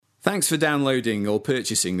Thanks for downloading or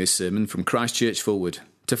purchasing this sermon from Christchurch Fulwood.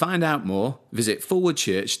 To find out more, visit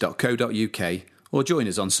fulwoodchurch.co.uk or join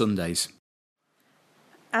us on Sundays.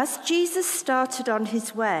 As Jesus started on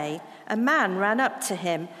his way, a man ran up to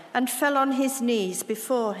him and fell on his knees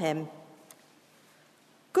before him.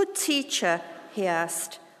 "Good teacher," he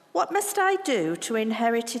asked, "what must I do to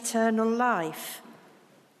inherit eternal life?"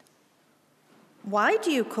 "Why do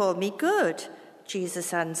you call me good?"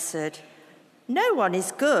 Jesus answered. "No one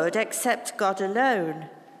is good except God alone.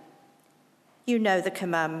 You know the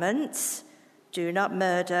commandments. Do not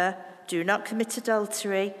murder, do not commit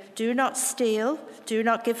adultery, do not steal, do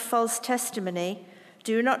not give false testimony,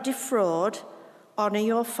 do not defraud, honor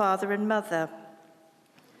your father and mother."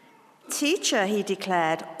 "Teacher," he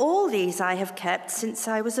declared, "all these I have kept since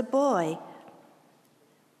I was a boy."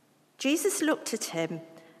 Jesus looked at him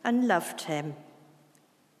and loved him.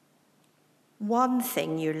 "One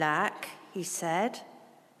thing you lack," he said.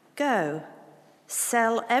 "Go,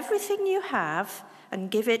 sell everything you have and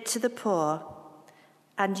give it to the poor,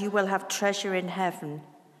 and you will have treasure in heaven.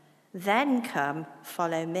 Then come,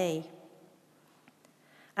 follow me."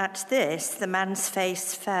 At this, the man's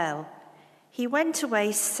face fell. He went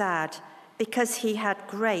away sad because he had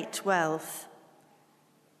great wealth.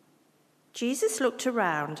 Jesus looked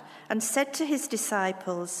around and said to his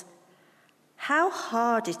disciples, "How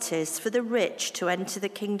hard it is for the rich to enter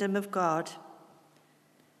the kingdom of God."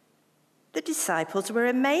 The disciples were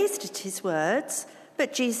amazed at his words,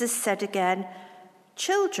 but Jesus said again,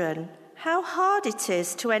 "Children, how hard it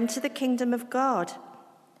is to enter the kingdom of God.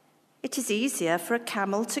 It is easier for a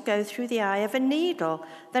camel to go through the eye of a needle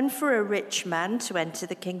than for a rich man to enter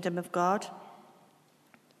the kingdom of God."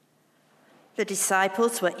 The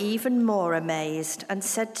disciples were even more amazed and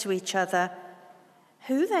said to each other,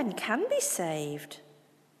 "Who then can be saved?"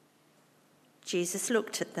 Jesus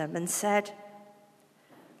looked at them and said,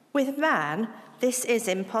 "With man, this is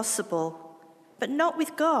impossible, but not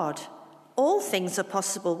with God. All things are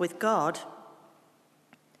possible with God."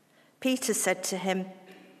 Peter said to him,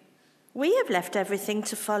 "We have left everything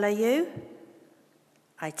to follow you."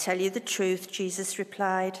 "I tell you the truth," Jesus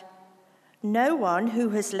replied. "No one who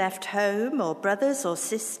has left home or brothers or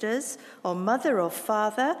sisters or mother or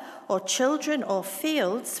father or children or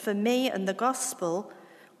fields for me and the gospel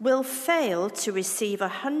will fail to receive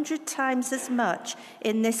 100 times as much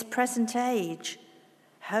in this present age: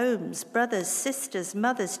 homes, brothers, sisters,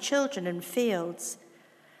 mothers, children, and fields,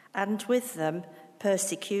 and with them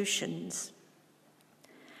persecutions.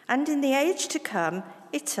 And in the age to come,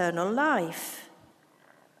 eternal life.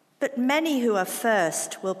 But many who are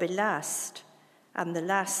first will be last, and the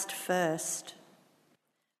last first."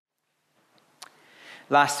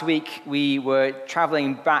 Last week, we were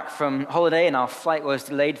traveling back from holiday, and our flight was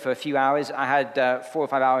delayed for a few hours. I had 4 or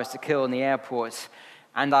 5 hours to kill in the airport,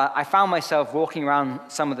 and I found myself walking around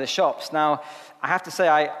some of the shops. Now, I have to say,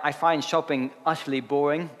 I find shopping utterly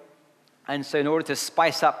boring, and so in order to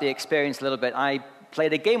spice up the experience a little bit, I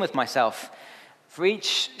played a game with myself. For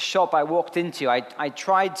each shop I walked into, I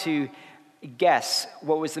tried to guess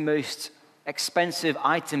what was the most expensive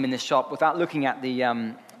item in the shop without looking at the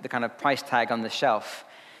kind of price tag on the shelf.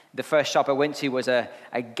 The first shop I went to was a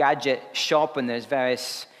gadget shop, and there's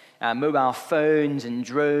various mobile phones and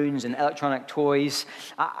drones and electronic toys.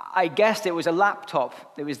 I guessed it was a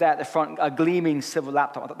laptop that was there at the front, a gleaming silver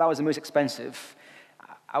laptop. I thought that was the most expensive.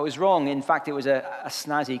 I was wrong. In fact, it was a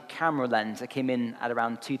snazzy camera lens that came in at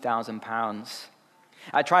around £2,000.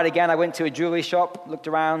 I tried again. I went to a jewelry shop, looked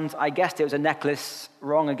around. I guessed it was a necklace.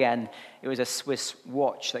 Wrong again. It was a Swiss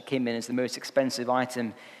watch that came in as the most expensive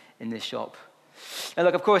item in this shop. Now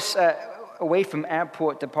look, of course, away from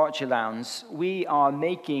airport departure lounge, we are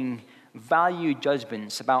making value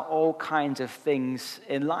judgments about all kinds of things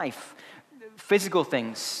in life. Physical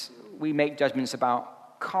things. We make judgments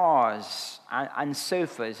about cars and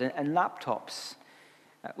sofas and laptops.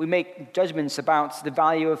 We make judgments about the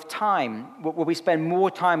value of time. Will we spend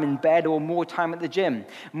more time in bed or more time at the gym?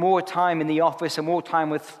 More time in the office or more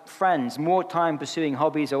time with friends? More time pursuing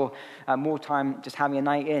hobbies or more time just having a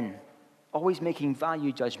night in? Always making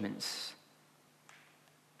value judgments.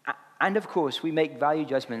 And of course, we make value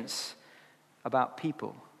judgments about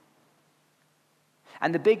people.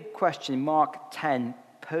 And the big question Mark 10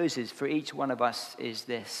 poses for each one of us is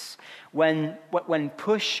this: when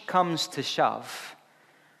push comes to shove,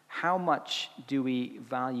 how much do we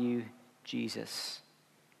value Jesus?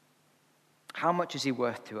 How much is he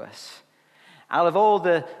worth to us? Out of all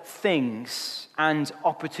the things and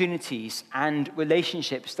opportunities and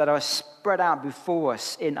relationships that are spread out before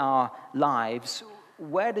us in our lives,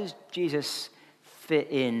 where does Jesus fit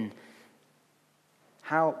in?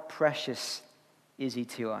 How precious is he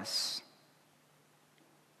to us?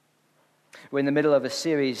 We're in the middle of a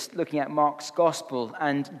series looking at Mark's gospel,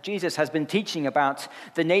 and Jesus has been teaching about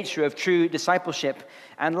the nature of true discipleship.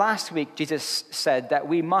 And last week, Jesus said that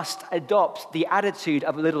we must adopt the attitude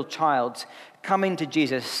of a little child, coming to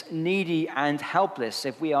Jesus needy and helpless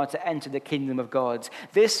if we are to enter the kingdom of God.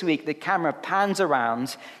 This week, the camera pans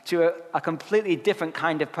around to a completely different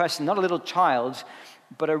kind of person, not a little child,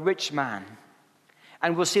 but a rich man.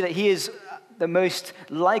 And we'll see that he is the most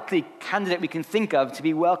likely candidate we can think of to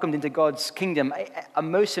be welcomed into God's kingdom, a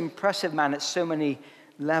most impressive man at so many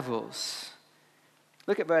levels.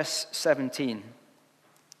 Look at verse 17.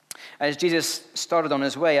 As Jesus started on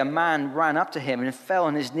his way, a man ran up to him and fell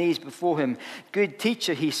on his knees before him. "Good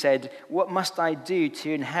teacher," he said, "what must I do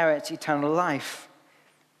to inherit eternal life?"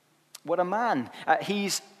 What a man.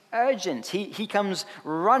 He's urgent. He comes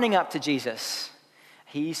running up to Jesus.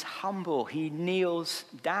 He's humble. He kneels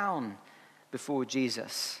down before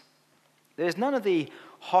Jesus. There's none of the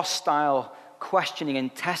hostile questioning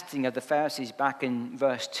and testing of the Pharisees back in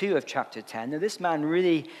verse 2 of chapter 10. Now, this man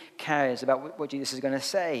really cares about what Jesus is going to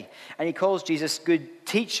say. And he calls Jesus good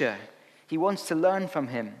teacher. He wants to learn from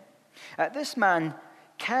him. This man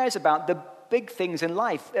cares about the big things in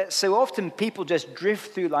life. So often people just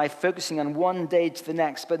drift through life focusing on one day to the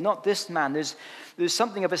next, but not this man. There's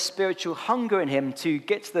something of a spiritual hunger in him to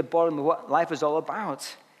get to the bottom of what life is all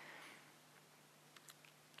about.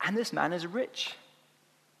 And this man is rich.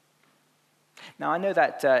 Now, I know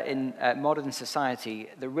that in modern society,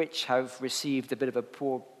 the rich have received a bit of a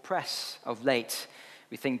poor press of late.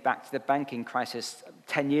 We think back to the banking crisis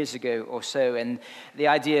 10 years ago or so, and the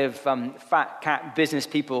idea of fat cat business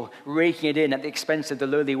people raking it in at the expense of the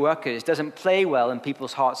lowly workers doesn't play well in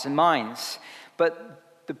people's hearts and minds.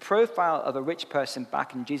 But the profile of a rich person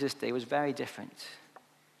back in Jesus' day was very different.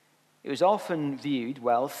 It was often viewed,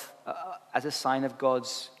 wealth, as a sign of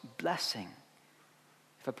God's blessing.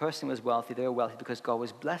 If a person was wealthy, they were wealthy because God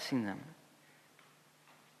was blessing them.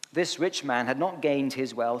 This rich man had not gained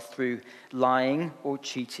his wealth through lying or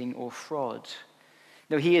cheating or fraud.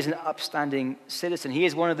 No, he is an upstanding citizen. He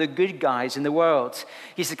is one of the good guys in the world.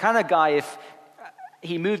 He's the kind of guy, if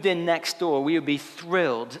he moved in next door, we would be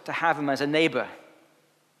thrilled to have him as a neighbor.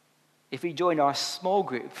 If he joined our small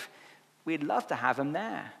group, we'd love to have him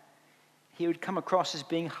there. He would come across as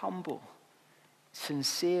being humble,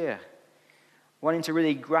 sincere, wanting to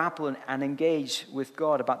really grapple and engage with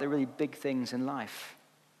God about the really big things in life.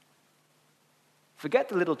 Forget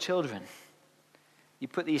the little children. You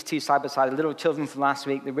put these two side by side, the little children from last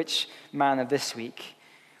week, the rich man of this week.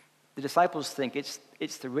 The disciples think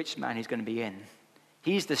it's the rich man who's going to be in.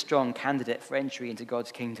 He's the strong candidate for entry into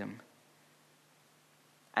God's kingdom.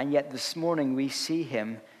 And yet this morning we see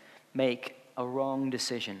him make a wrong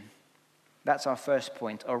decision. That's our first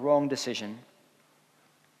point, a wrong decision.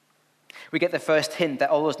 We get the first hint that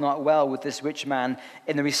all is not well with this rich man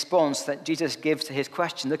in the response that Jesus gives to his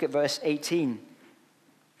question. Look at verse 18.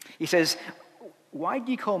 He says, "Why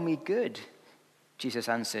do you call me good?" Jesus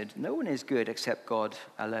answered, "No one is good except God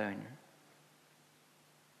alone."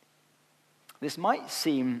 This might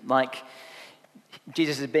seem like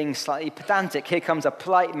Jesus is being slightly pedantic. Here comes a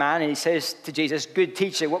polite man and he says to Jesus, "Good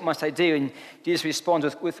teacher, what must I do?" And Jesus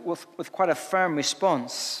responds with quite a firm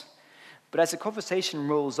response. But as the conversation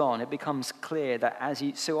rolls on, it becomes clear that, as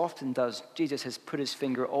he so often does, Jesus has put his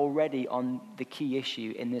finger already on the key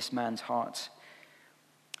issue in this man's heart.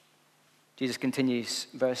 Jesus continues,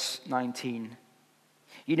 verse 19.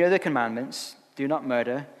 "You know the commandments: do not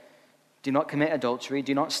murder, do not commit adultery,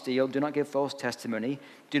 do not steal, do not give false testimony,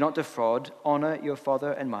 do not defraud, honor your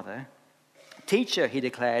father and mother." "Teacher," he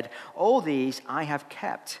declared, "all these I have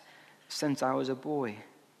kept since I was a boy."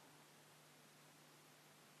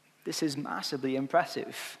 This is massively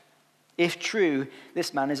impressive. If true,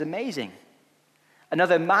 this man is amazing.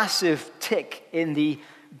 Another massive tick in the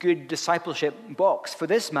good discipleship box for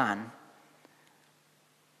this man.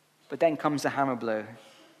 But then comes the hammer blow.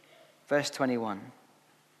 Verse 21.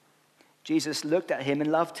 Jesus looked at him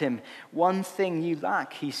and loved him. "One thing you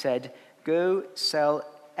lack," he said. "Go sell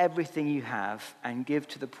everything you have and give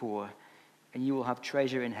to the poor, and you will have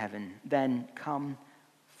treasure in heaven. Then come,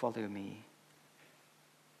 follow me."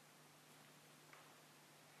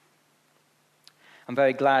 I'm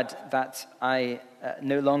very glad that I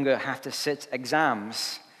no longer have to sit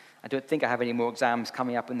exams. I don't think I have any more exams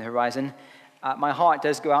coming up in the horizon. My heart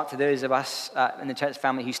does go out to those of us in the church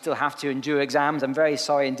family who still have to endure exams. I'm very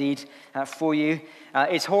sorry indeed for you.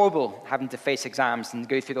 It's horrible having to face exams and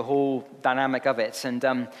go through the whole dynamic of it. And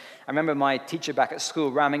I remember my teacher back at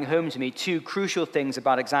school ramming home to me two crucial things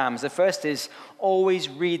about exams. The first is always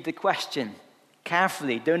read the question.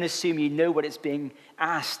 carefully. Don't assume you know what is being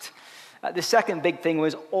asked. The second big thing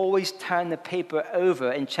was always turn the paper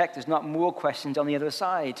over and check there's not more questions on the other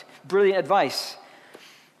side. Brilliant advice.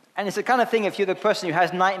 And it's the kind of thing, if you're the person who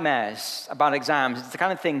has nightmares about exams, it's the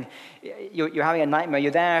kind of thing, you're having a nightmare,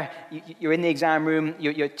 you're there, you're in the exam room,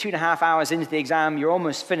 you're 2.5 hours into the exam, you're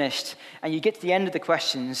almost finished, and you get to the end of the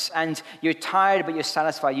questions, and you're tired but you're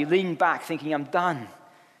satisfied. You lean back thinking, I'm done.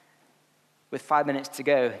 With 5 minutes to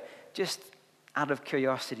go, just out of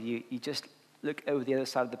curiosity, you just look over the other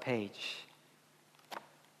side of the page,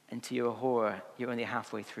 and to your horror, you're only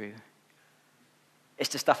halfway through. It's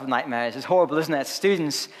the stuff of nightmares. It's horrible, isn't it?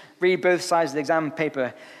 Students read both sides of the exam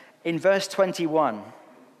paper. In verse 21,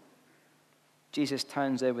 Jesus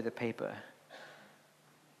turns over the paper.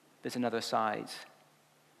 There's another side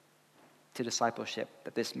to discipleship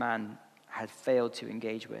that this man had failed to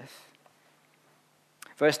engage with.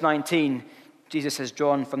 Verse 19, Jesus has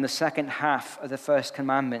drawn from the second half of the first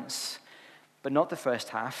commandments, but not the first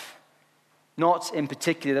half. Not in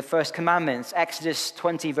particular the first commandments. Exodus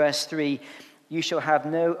 20, verse 3, you shall have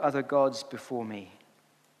no other gods before me.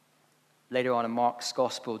 Later on in Mark's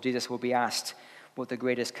gospel, Jesus will be asked what the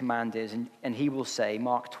greatest command is, and he will say,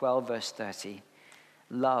 Mark 12, verse 30,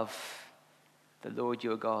 love the Lord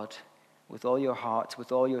your God with all your heart,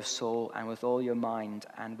 with all your soul, and with all your mind,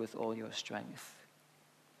 and with all your strength.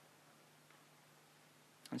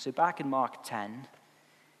 And so back in Mark 10,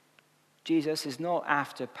 Jesus is not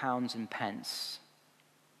after pounds and pence.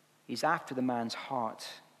 He's after the man's heart.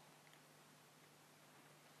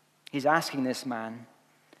 He's asking this man,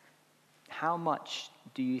 how much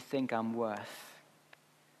do you think I'm worth?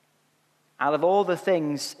 Out of all the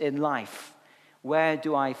things in life, where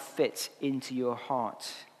do I fit into your heart?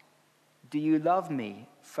 Do you love me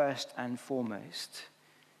first and foremost,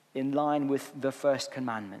 in line with the first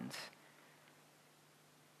commandment?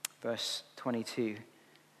 Verse 22.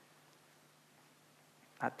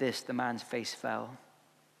 At this, the man's face fell.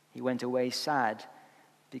 He went away sad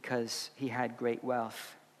because he had great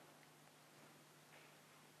wealth.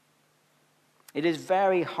 It is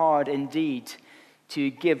very hard indeed to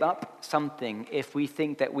give up something if we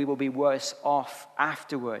think that we will be worse off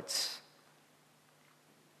afterwards.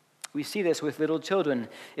 We see this with little children.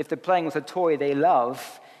 If they're playing with a toy they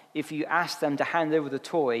love, if you ask them to hand over the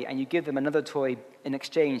toy and you give them another toy in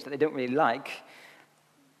exchange that they don't really like,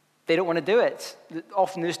 they don't want to do it.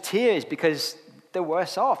 Often there's tears because they're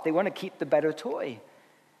worse off. They want to keep the better toy.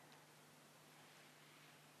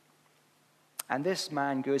 And this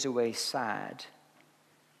man goes away sad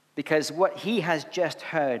because what he has just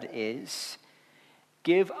heard is,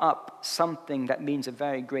 give up something that means a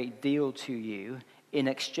very great deal to you in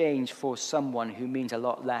exchange for someone who means a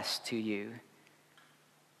lot less to you.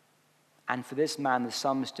 And for this man, the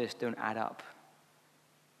sums just don't add up.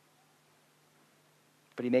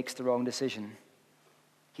 But he makes the wrong decision.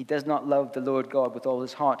 He does not love the Lord God with all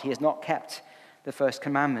his heart. He has not kept the first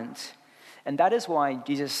commandment. And that is why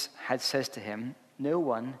Jesus had says to him, no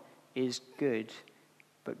one is good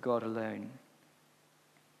but God alone.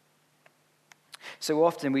 So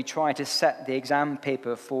often we try to set the exam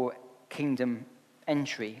paper for kingdom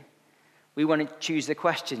entry. We want to choose the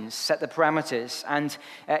questions, set the parameters. And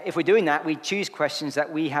if we're doing that, we choose questions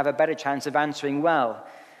that we have a better chance of answering well.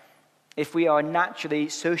 If we are naturally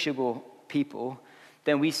sociable people,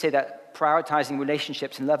 then we say that prioritizing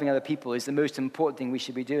relationships and loving other people is the most important thing we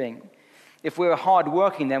should be doing. If we're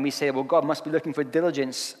hardworking, then we say, well, God must be looking for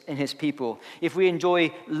diligence in his people. If we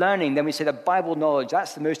enjoy learning, then we say that Bible knowledge,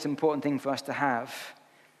 that's the most important thing for us to have.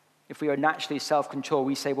 If we are naturally self-controlled,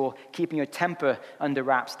 we say, well, keeping your temper under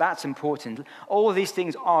wraps, that's important. All of these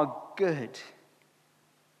things are good.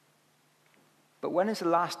 But when is the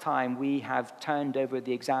last time we have turned over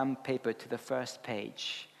the exam paper to the first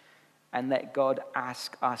page and let God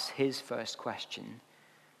ask us his first question,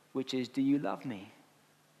 which is, do you love me?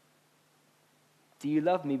 Do you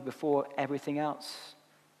love me before everything else?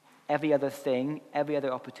 Every other thing, every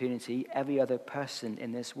other opportunity, every other person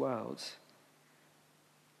in this world?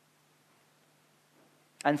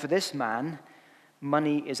 And for this man,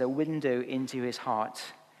 money is a window into his heart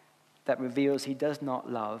that reveals he does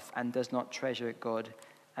not love and does not treasure God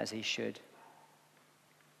as he should.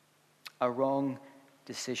 A wrong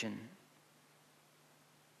decision.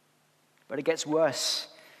 But it gets worse,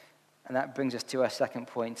 and that brings us to our second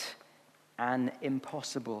point, an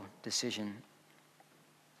impossible decision.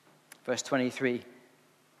 Verse 23,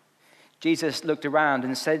 Jesus looked around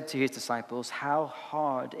and said to his disciples, how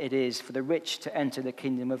hard it is for the rich to enter the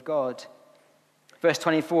kingdom of God. Verse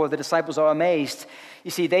 24, the disciples are amazed. You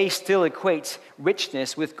see, they still equate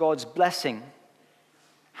richness with God's blessing.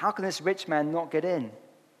 How can this rich man not get in?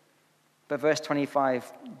 But verse 25,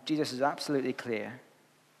 Jesus is absolutely clear.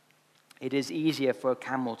 It is easier for a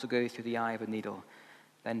camel to go through the eye of a needle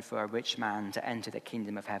than for a rich man to enter the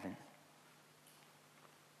kingdom of heaven.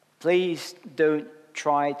 Please don't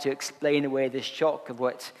try to explain away the shock of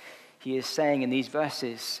what he is saying in these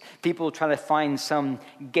verses. People try to find some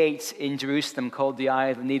gate in Jerusalem called the Eye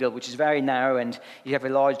of the Needle, which is very narrow, and you have a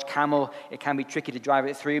large camel. It can be tricky to drive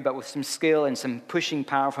it through, but with some skill and some pushing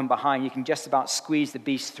power from behind, you can just about squeeze the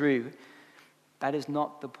beast through. That is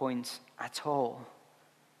not the point at all.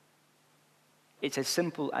 It's as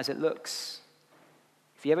simple as it looks.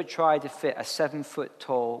 If you ever tried to fit a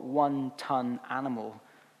 7-foot-tall, 1-ton animal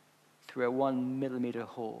through a 1-millimeter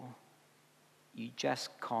hole, you just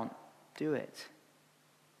can't do it.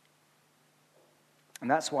 And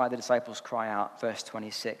that's why the disciples cry out, verse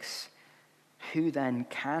 26, "Who then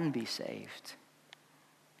can be saved?"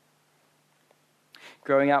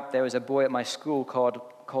 Growing up, there was a boy at my school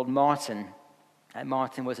called Martin. And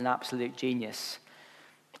Martin was an absolute genius.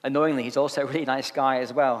 Annoyingly, he's also a really nice guy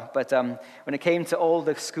as well. But when it came to all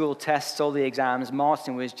the school tests, all the exams,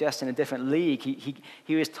 Martin was just in a different league.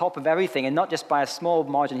 He was top of everything, and not just by a small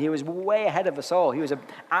margin. He was way ahead of us all. He was an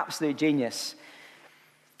absolute genius.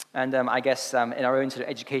 And I guess in our own sort of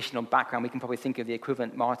educational background, we can probably think of the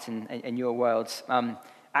equivalent Martin in your world.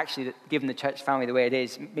 Actually, given the church family the way it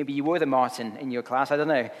is, maybe you were the Martin in your class, I don't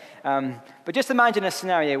know. But just imagine a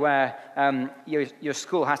scenario where your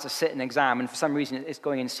school has to sit an exam, and for some reason it's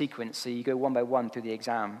going in sequence, so you go one by one through the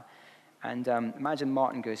exam. And imagine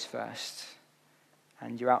Martin goes first,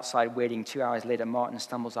 and you're outside waiting. 2 hours later, Martin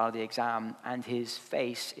stumbles out of the exam, and his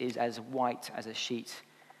face is as white as a sheet.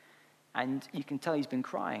 And you can tell he's been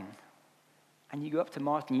crying. And you go up to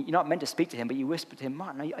Martin, you're not meant to speak to him, but you whisper to him,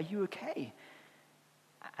 "Martin, are you okay?"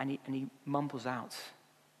 And he mumbles out,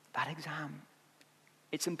 "That exam,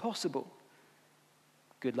 it's impossible.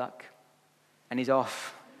 Good luck." And he's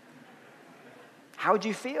off. How do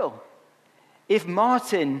you feel? If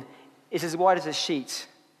Martin is as white as a sheet,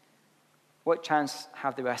 what chance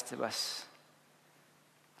have the rest of us?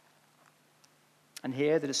 And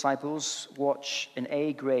here the disciples watch an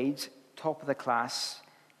A-grade, top of the class,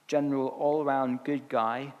 general, all-around good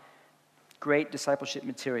guy, great discipleship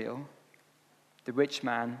material, the rich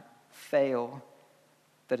man, fail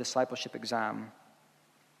the discipleship exam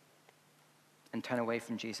and turn away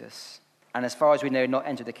from Jesus. And as far as we know, not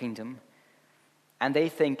enter the kingdom. And they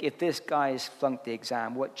think, if this guy has flunked the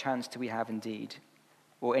exam, what chance do we have indeed?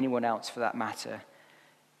 Or anyone else for that matter.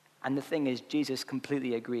 And the thing is, Jesus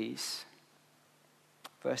completely agrees.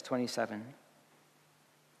 Verse 27.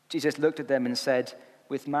 Jesus looked at them and said,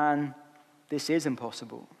 "With man, this is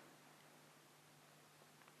impossible."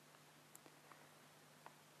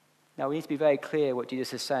 Now, we need to be very clear what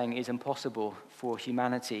Jesus is saying is impossible for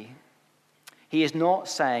humanity. He is not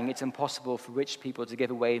saying it's impossible for rich people to give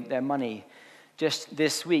away their money. Just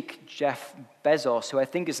this week, Jeff Bezos, who I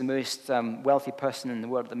think is the most wealthy person in the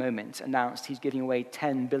world at the moment, announced he's giving away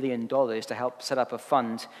 $10 billion to help set up a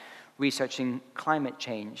fund researching climate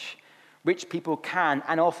change. Rich people can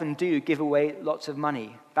and often do give away lots of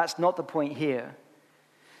money. That's not the point here.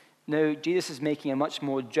 No, Jesus is making a much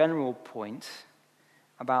more general point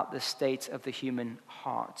about the state of the human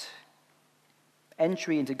heart.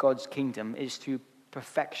 Entry into God's kingdom is through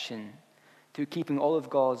perfection, through keeping all of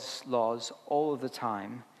God's laws all of the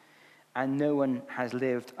time, and no one has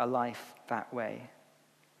lived a life that way.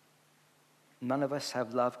 None of us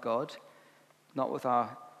have loved God, not with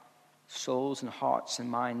our souls and hearts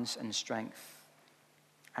and minds and strength.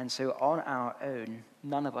 And so on our own,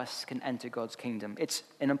 none of us can enter God's kingdom. It's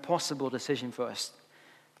an impossible decision for us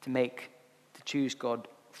to make, to choose God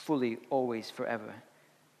fully, always, forever.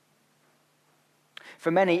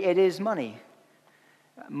 For many, it is money.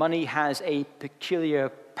 Money has a peculiar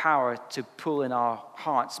power to pull in our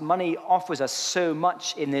hearts. Money offers us so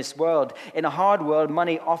much in this world. In a hard world,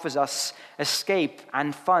 money offers us escape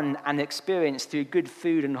and fun and experience through good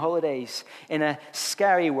food and holidays. In a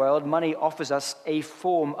scary world, money offers us a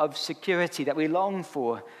form of security that we long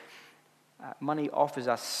for. Money offers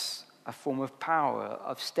us a form of power,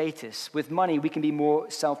 of status. With money, we can be more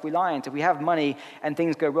self-reliant. If we have money and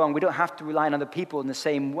things go wrong, we don't have to rely on other people in the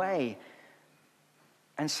same way.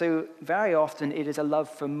 And so very often it is a love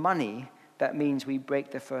for money that means we break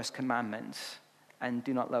the first commandment and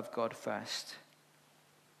do not love God first.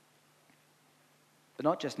 But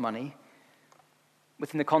not just money.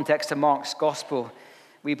 Within the context of Mark's gospel,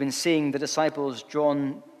 we've been seeing the disciples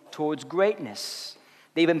drawn towards greatness.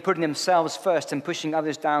 They've been putting themselves first and pushing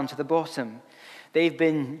others down to the bottom. They've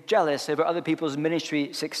been jealous over other people's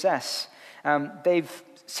ministry success. They've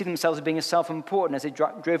seen themselves as being self-important as they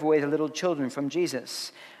drove away the little children from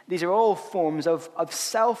Jesus. These are all forms of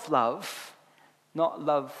self-love, not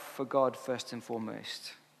love for God first and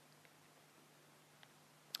foremost.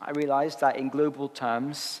 I realize that in global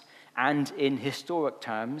terms and in historic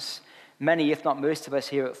terms, many, if not most of us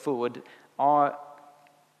here at Forward, are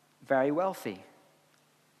very wealthy.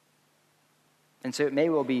 And so it may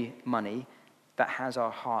well be money that has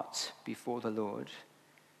our hearts before the Lord.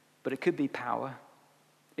 But it could be power.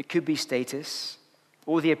 It could be status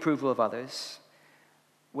or the approval of others.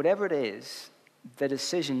 Whatever it is, the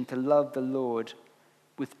decision to love the Lord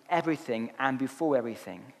with everything and before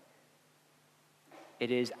everything,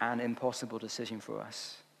 it is an impossible decision for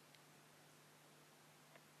us.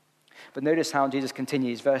 But notice how Jesus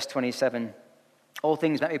continues, verse 27. All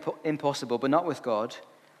things may be impossible, but not with God.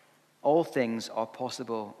 All things are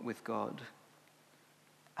possible with God.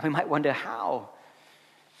 And we might wonder how.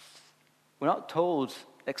 We're not told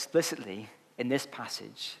explicitly in this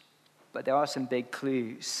passage, but there are some big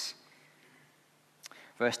clues.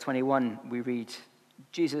 Verse 21, we read,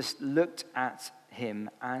 Jesus looked at him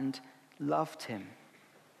and loved him.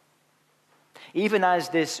 Even as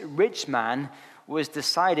this rich man was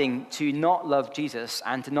deciding to not love Jesus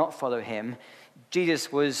and to not follow him,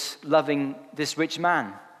 Jesus was loving this rich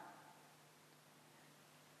man.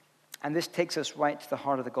 And this takes us right to the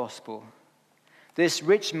heart of the gospel. This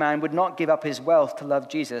rich man would not give up his wealth to love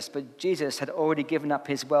Jesus, but Jesus had already given up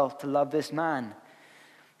his wealth to love this man.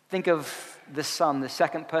 Think of the Son, the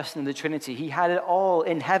second person of the Trinity. He had it all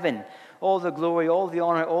in heaven, all the glory, all the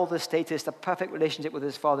honor, all the status, the perfect relationship with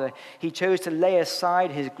his Father. He chose to lay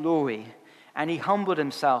aside his glory, and he humbled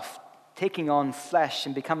himself, taking on flesh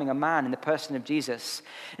and becoming a man in the person of Jesus.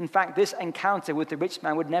 In fact, this encounter with the rich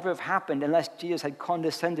man would never have happened unless Jesus had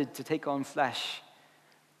condescended to take on flesh.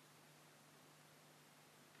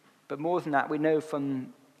 But more than that, we know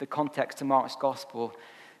from the context of Mark's gospel,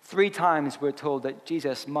 3 times we're told that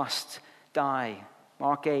Jesus must die.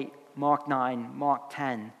 Mark 8, Mark 9, Mark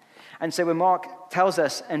 10. And so when Mark tells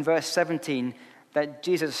us in verse 17 that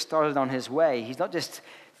Jesus started on his way, he's not just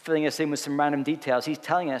filling us in with some random details. He's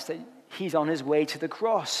telling us that he's on his way to the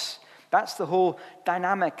cross. That's the whole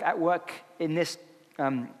dynamic at work in this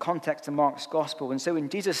context of Mark's gospel. And so when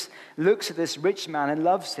Jesus looks at this rich man and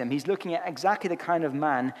loves him, he's looking at exactly the kind of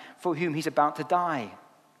man for whom he's about to die.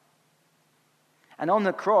 And on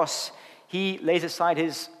the cross, he lays aside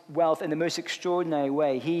his wealth in the most extraordinary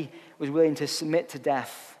way. He was willing to submit to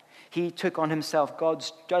death. He took on himself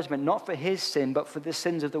God's judgment, not for his sin, but for the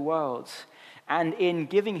sins of the world. And in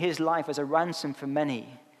giving his life as a ransom for many,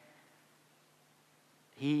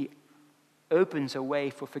 he opens a way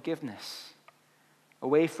for forgiveness. A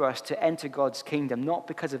way for us to enter God's kingdom, not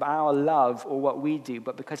because of our love or what we do,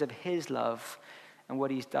 but because of his love and what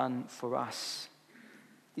he's done for us.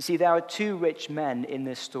 You see, there are 2 rich men in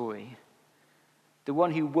this story. The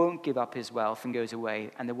one who won't give up his wealth and goes away,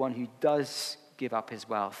 and the one who does give up his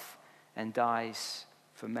wealth and dies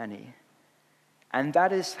for many. And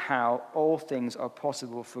that is how all things are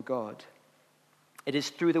possible for God. It is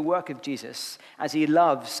through the work of Jesus, as he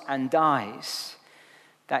loves and dies,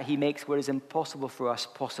 that he makes what is impossible for us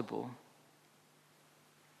possible.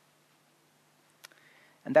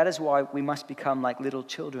 And that is why we must become like little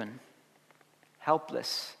children,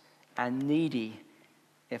 helpless and needy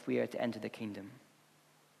if we are to enter the kingdom.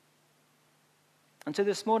 And so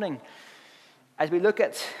this morning, as we look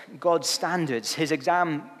at God's standards, his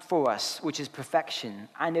exam for us, which is perfection,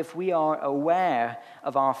 and if we are aware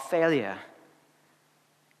of our failure,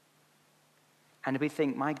 and if we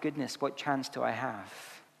think, my goodness, what chance do I have?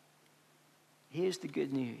 Here's the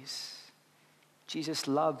good news. Jesus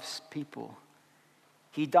loves people.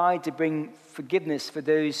 He died to bring forgiveness for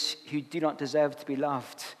those who do not deserve to be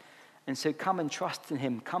loved. And so come and trust in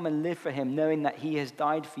him. Come and live for him, knowing that he has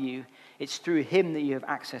died for you. It's through him that you have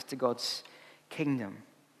access to God's kingdom.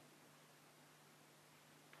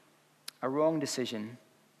 A wrong decision,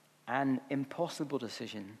 an impossible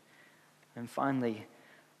decision, and finally,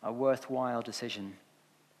 a worthwhile decision.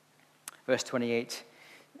 Verse 28,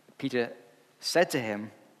 Peter said to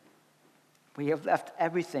him, we have left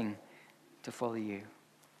everything to follow you.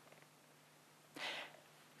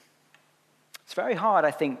 It's very hard,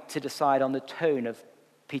 I think, to decide on the tone of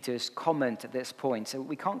Peter's comment at this point, so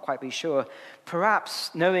we can't quite be sure.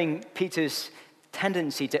 Perhaps, knowing Peter's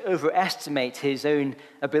tendency to overestimate his own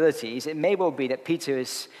abilities, it may well be that Peter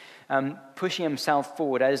is pushing himself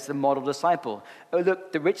forward as the model disciple. Oh,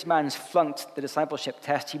 look, the rich man's flunked the discipleship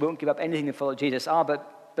test. He won't give up anything to follow Jesus.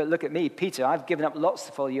 But look at me, Peter, I've given up lots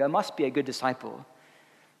to follow you. I must be a good disciple.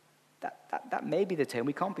 That may be the tone.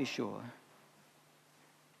 We can't be sure.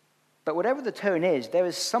 But whatever the tone is, there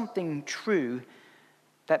is something true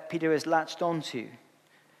that Peter has latched onto.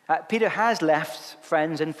 Peter has left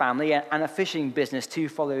friends and family and a fishing business to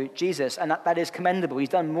follow Jesus, and that is commendable. He's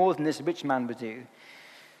done more than this rich man would do.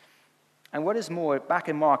 And what is more, back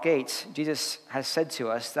in Mark 8, Jesus has said to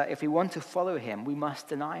us that if we want to follow him, we must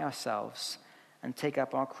deny ourselves and take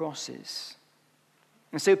up our crosses.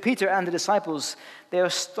 And so Peter and the disciples, they are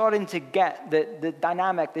starting to get the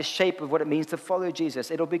dynamic, the shape of what it means to follow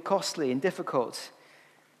Jesus. It'll be costly and difficult,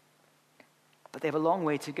 but they have a long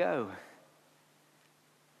way to go.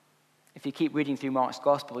 If you keep reading through Mark's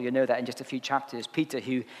gospel, you'll know that in just a few chapters, Peter,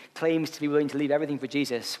 who claims to be willing to leave everything for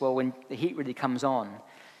Jesus, well, when the heat really comes on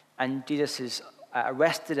and Jesus is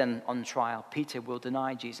arrested and on trial, Peter will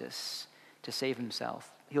deny Jesus to save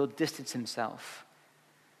himself. He'll distance himself.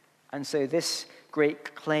 And so this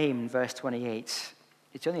great claim, verse 28,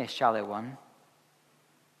 it's only a shallow one,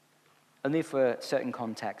 only for certain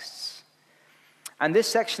contexts. And this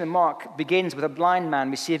section of Mark begins with a blind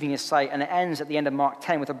man receiving his sight, and it ends at the end of Mark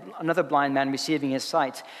 10 with another blind man receiving his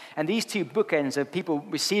sight. And these two bookends of people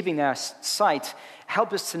receiving their sight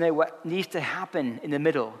help us to know what needs to happen in the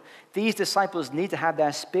middle. These disciples need to have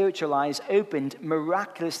their spiritual eyes opened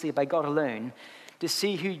miraculously by God alone to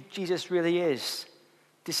see who Jesus really is,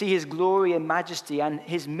 to see his glory and majesty and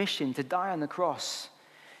his mission to die on the cross.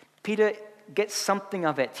 Peter gets something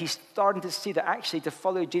of it. He's starting to see that actually to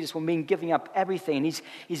follow Jesus will mean giving up everything.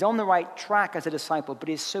 He's on the right track as a disciple, but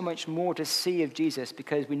there's so much more to see of Jesus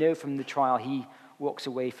because we know from the trial he walks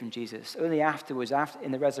away from Jesus. Only afterwards,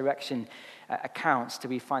 in the resurrection accounts, do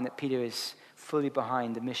we find that Peter is fully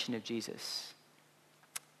behind the mission of Jesus.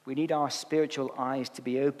 We need our spiritual eyes to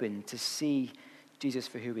be open to see Jesus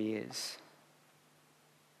for who he is.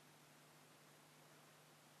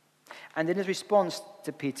 And in his response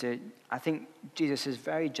to Peter, I think Jesus is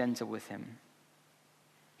very gentle with him.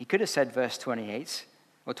 He could have said, verse 28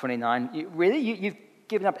 or 29, really? You've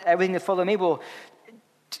given up everything to follow me? We'll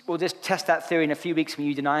just test that theory in a few weeks when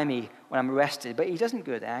you deny me when I'm arrested. But he doesn't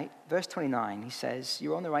go there. Verse 29, he says,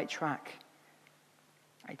 you're on the right track.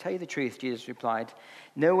 I tell you the truth, Jesus replied.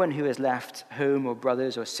 No one who has left home or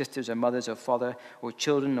brothers or sisters or mothers or father or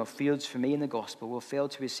children or fields for me in the gospel will fail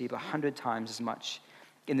to receive 100 times as much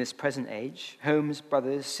in this present age, homes,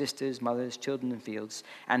 brothers, sisters, mothers, children, and fields,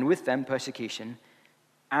 and with them persecution,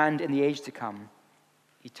 and in the age to come,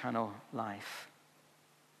 eternal life.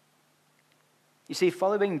 You see,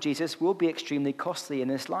 following Jesus will be extremely costly in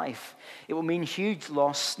this life. It will mean huge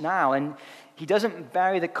loss now, and he doesn't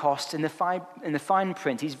vary the cost in the fine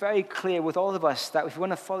print. He's very clear with all of us that if we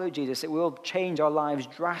want to follow Jesus, it will change our lives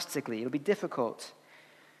drastically. It'll be difficult.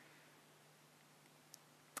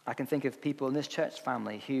 I can think of people in this church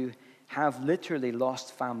family who have literally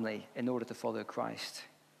lost family in order to follow Christ.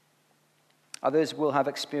 Others will have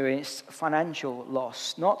experienced financial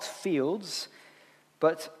loss, not fields,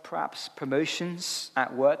 but perhaps promotions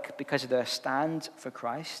at work because of their stand for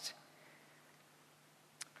Christ.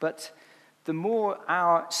 But the more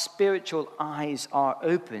our spiritual eyes are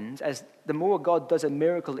opened, as the more God does a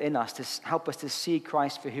miracle in us to help us to see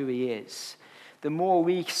Christ for who he is, the more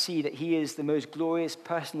we see that he is the most glorious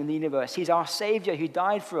person in the universe. He's our Savior who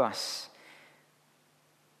died for us.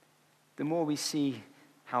 The more we see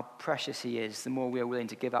how precious he is, the more we are willing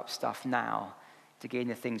to give up stuff now to gain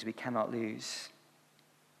the things we cannot lose.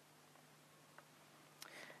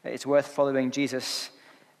 It's worth following Jesus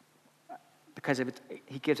because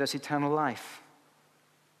he gives us eternal life.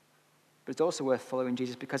 But it's also worth following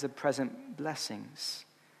Jesus because of present blessings.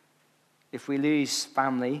 If we lose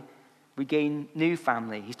family, we gain new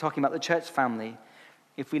family. He's talking about the church family.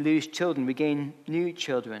 If we lose children, we gain new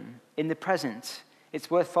children. In the present,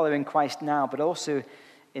 it's worth following Christ now, but also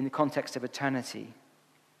in the context of eternity.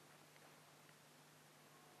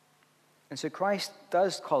 And so Christ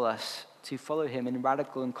does call us to follow him in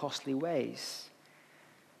radical and costly ways.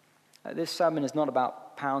 This sermon is not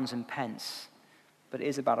about pounds and pence, but it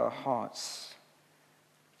is about our hearts.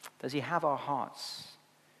 Does he have our hearts?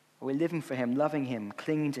 Are we living for him, loving him,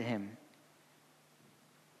 clinging to him?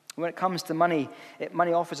 When it comes to money,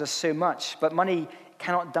 money offers us so much, but money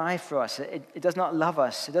cannot die for us. It does not love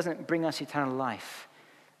us. It doesn't bring us eternal life.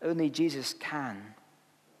 Only Jesus can.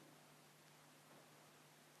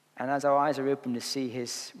 And as our eyes are open to see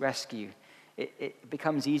his rescue, it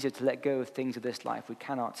becomes easier to let go of things of this life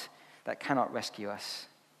that cannot rescue us.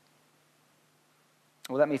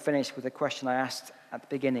 Well, let me finish with a question I asked at the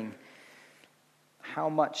beginning. How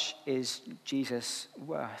much is Jesus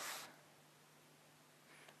worth?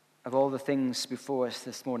 Of all the things before us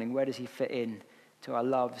this morning, where does he fit in to our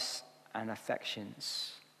loves and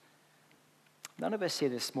affections? None of us here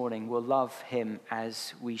this morning will love him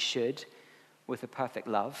as we should, with a perfect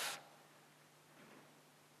love.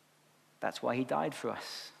 That's why he died for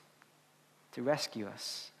us. to rescue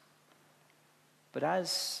us. But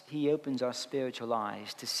as he opens our spiritual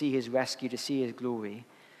eyes to see his rescue, to see his glory,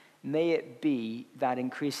 may it be that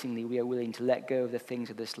increasingly we are willing to let go of the things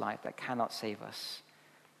of this life that cannot save us,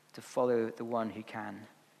 to follow the one who can.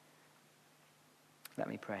 Let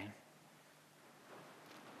me pray.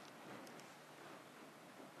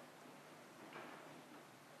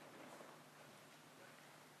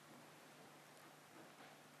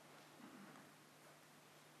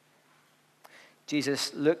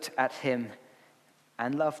 Jesus looked at him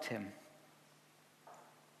and loved him.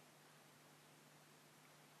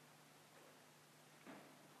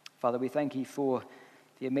 Father, we thank you for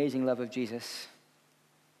the amazing love of Jesus.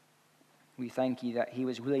 We thank you that he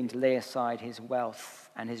was willing to lay aside his wealth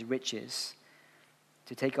and his riches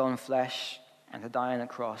to take on flesh and to die on a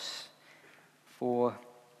cross for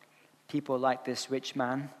people like this rich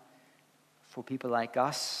man, for people like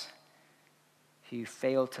us who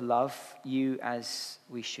fail to love you as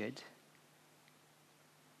we should.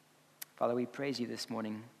 Father, we praise you this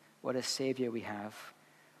morning. What a Savior we have.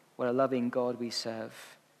 What a loving God we serve.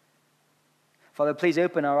 Father, please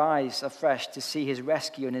open our eyes afresh to see his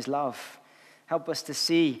rescue and his love. Help us to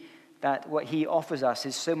see that what he offers us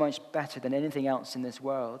is so much better than anything else in this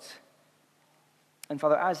world. And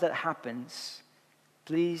Father, as that happens,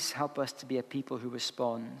 please help us to be a people who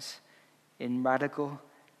responds in radical,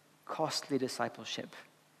 costly discipleship.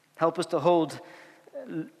 Help us to hold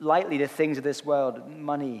lightly the things of this world,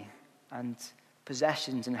 money and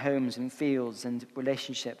possessions and homes and fields and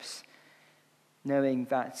relationships, knowing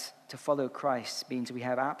that to follow Christ means we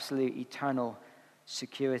have absolute eternal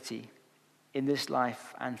security in this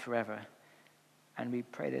life and forever. And we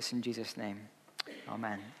pray this in Jesus' name.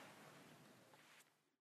 Amen.